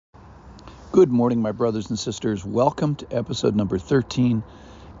Good morning, my brothers and sisters. Welcome to episode number 13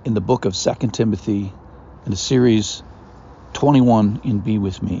 in the book of 2 Timothy in the series 21 in Be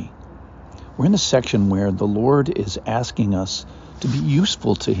With Me. We're in a section where the Lord is asking us to be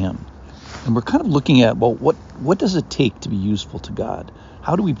useful to Him. And we're kind of looking at, well, what does it take to be useful to God?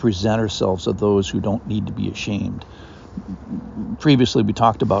 How do we present ourselves to those who don't need to be ashamed? Previously, we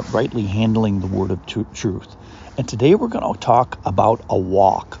talked about rightly handling the word of truth. And today we're going to talk about a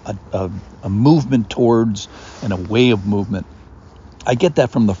walk, a movement towards and a way of movement. I get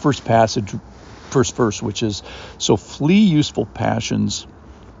that from the first verse, which is, so flee useful passions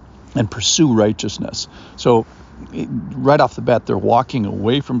and pursue righteousness. So right off the bat, they're walking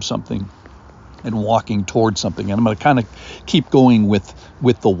away from something and walking towards something. And I'm going to kind of keep going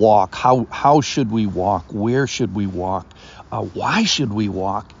with the walk. How should we walk? Where should we walk? Why should we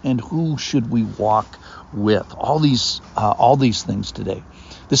walk? And who should we walk with? All these things today.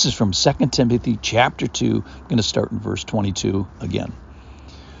 This is from 2 Timothy chapter 2. I'm going to start in verse 22 again.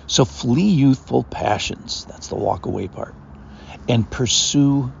 So flee youthful passions. That's the walk away part. And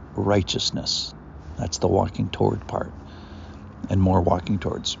pursue righteousness. That's the walking toward part. And more walking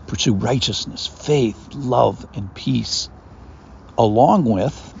towards. Pursue righteousness, faith, love, and peace. Along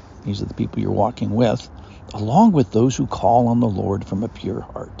with, these are the people you're walking with, along with those who call on the Lord from a pure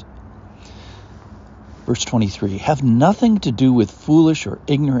heart. Verse 23, have nothing to do with foolish or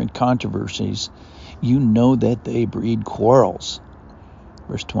ignorant controversies. You know that they breed quarrels.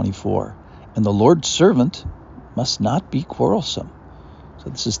 Verse 24, and the Lord's servant must not be quarrelsome.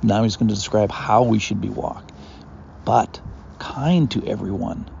 So now he's going to describe how we should be walked. But kind to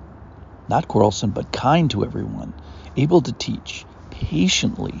everyone, not quarrelsome, but kind to everyone, able to teach,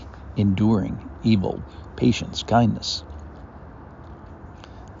 patiently enduring evil, patience, kindness.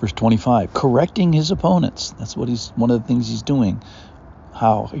 Verse 25, correcting his opponents. That's one of the things he's doing.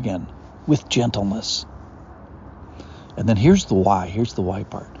 How? Again, with gentleness. And then here's the why. Here's the why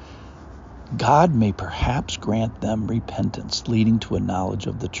part. God may perhaps grant them repentance, leading to a knowledge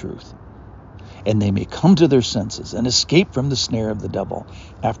of the truth. And they may come to their senses and escape from the snare of the devil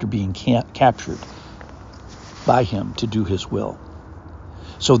after being captured by him to do his will.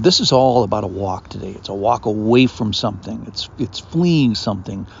 So this is all about a walk today. It's a walk away from something. It's fleeing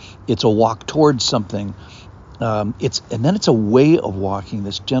something. It's a walk towards something. And then it's a way of walking,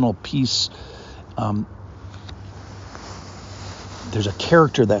 this gentle peace. There's a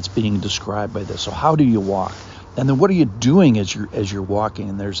character that's being described by this. So how do you walk? And then what are you doing as you're walking?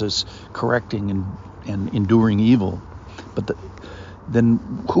 And there's this correcting and enduring evil. But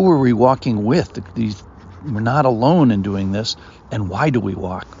then who are we walking with? We're not alone in doing this. And why do we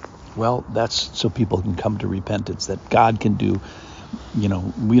walk? Well, that's so people can come to repentance, that God can do,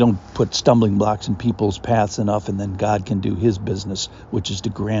 we don't put stumbling blocks in people's paths enough, and then God can do his business, which is to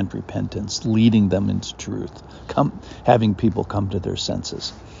grant repentance, leading them into truth, having people come to their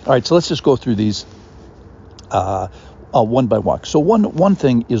senses. All right, so let's just go through these one by one. So one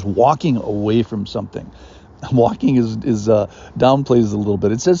thing is walking away from something. Walking is downplays a little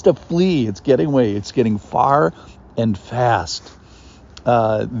bit. It says to flee. It's getting away. It's getting far and fast.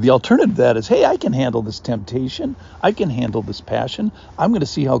 The alternative to that is, hey, I can handle this temptation. I can handle this passion. I'm going to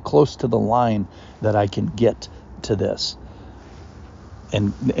see how close to the line that I can get to this.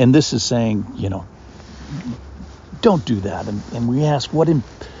 And this is saying, don't do that. And we ask,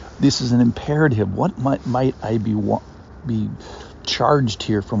 this is an imperative. What might I be charged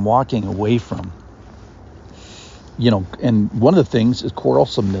here from walking away from? And one of the things is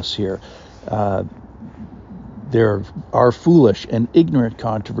quarrelsomeness here. There are foolish and ignorant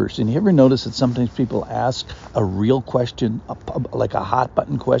controversy. And you ever notice that sometimes people ask a real question, like a hot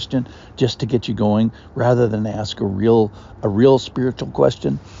button question, just to get you going, rather than ask a real spiritual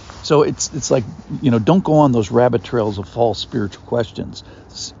question? So it's like, don't go on those rabbit trails of false spiritual questions.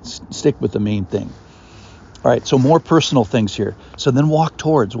 Stick with the main thing. All right, so more personal things here. So then walk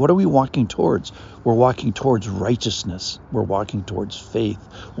towards. What are we walking towards? We're walking towards righteousness. We're walking towards faith.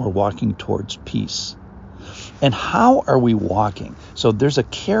 We're walking towards peace. And how are we walking? So there's a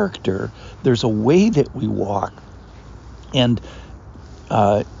character, there's a way that we walk. And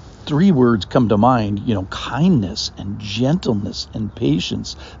three words come to mind, kindness and gentleness and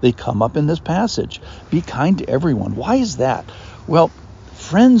patience. They come up in this passage. Be kind to everyone. Why is that? Well,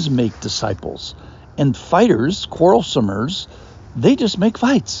 friends make disciples. And fighters, quarrelsomers, they just make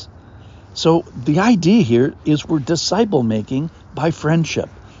fights. So the idea here is we're disciple making by friendship.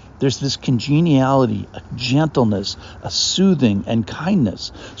 There's this congeniality, a gentleness, a soothing, and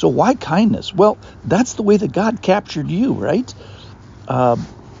kindness. So why kindness? Well, that's the way that God captured you, right?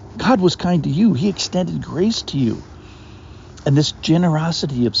 God was kind to you. He extended grace to you. And this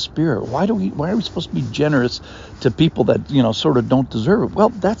generosity of spirit. Why are we supposed to be generous to people that, sort of don't deserve it? Well,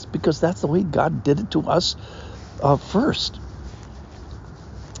 that's because that's the way God did it to us first.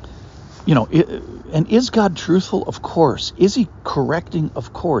 And is God truthful? Of course. Is he correcting?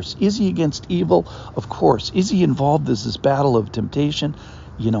 Of course. Is he against evil? Of course. Is he involved in this battle of temptation?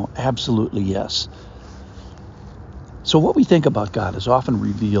 Absolutely yes. So what we think about God is often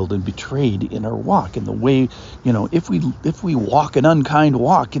revealed and betrayed in our walk, in the way, if we walk an unkind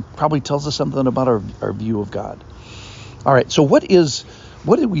walk, it probably tells us something about our view of God. All right, so what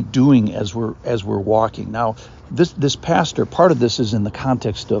are we doing as we're walking? Now, this pastor, part of this is in the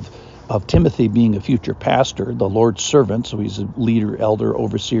context of Timothy being a future pastor, the Lord's servant, so he's a leader, elder,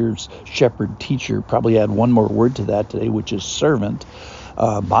 overseer, shepherd, teacher. Probably add one more word to that today, which is servant,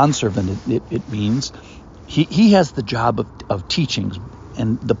 bondservant. It means. He has the job of teaching,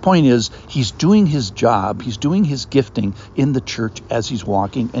 and the point is he's doing his job, he's doing his gifting in the church as he's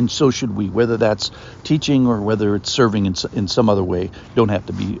walking, and so should we, whether that's teaching or whether it's serving in some other way. You don't have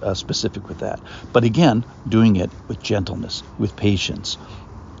to be specific with that. But again, doing it with gentleness, with patience.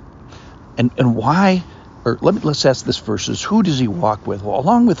 And why? Or let's ask this first: who does he walk with? Well,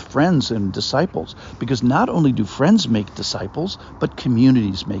 along with friends and disciples, because not only do friends make disciples, but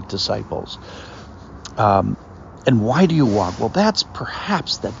communities make disciples. And why do you walk? Well, that's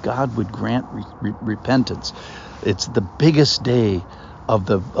perhaps that God would grant repentance. It's the biggest day of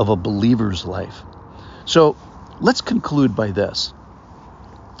a believer's life. So let's conclude by this.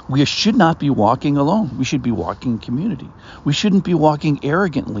 We should not be walking alone. We should be walking in community. We shouldn't be walking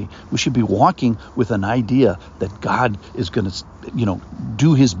arrogantly. We should be walking with an idea that God is going to,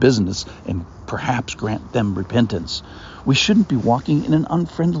 do his business and perhaps grant them repentance. We shouldn't be walking in an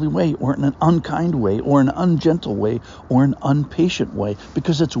unfriendly way, or in an unkind way, or an ungentle way, or an impatient way,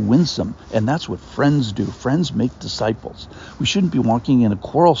 because it's winsome, and that's what friends do. Friends make disciples. We shouldn't be walking in a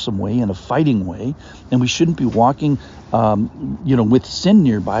quarrelsome way, in a fighting way, and we shouldn't be walking, with sin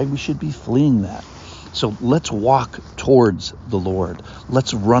nearby. We should be fleeing that. So let's walk towards the Lord.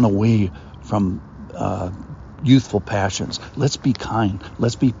 Let's run away from youthful passions. Let's be kind.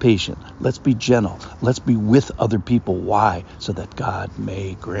 Let's be patient. Let's be gentle. Let's be with other people. Why? So that God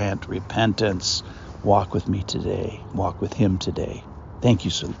may grant repentance. Walk with me today. Walk with him today. Thank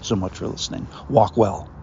you so much for listening. Walk well.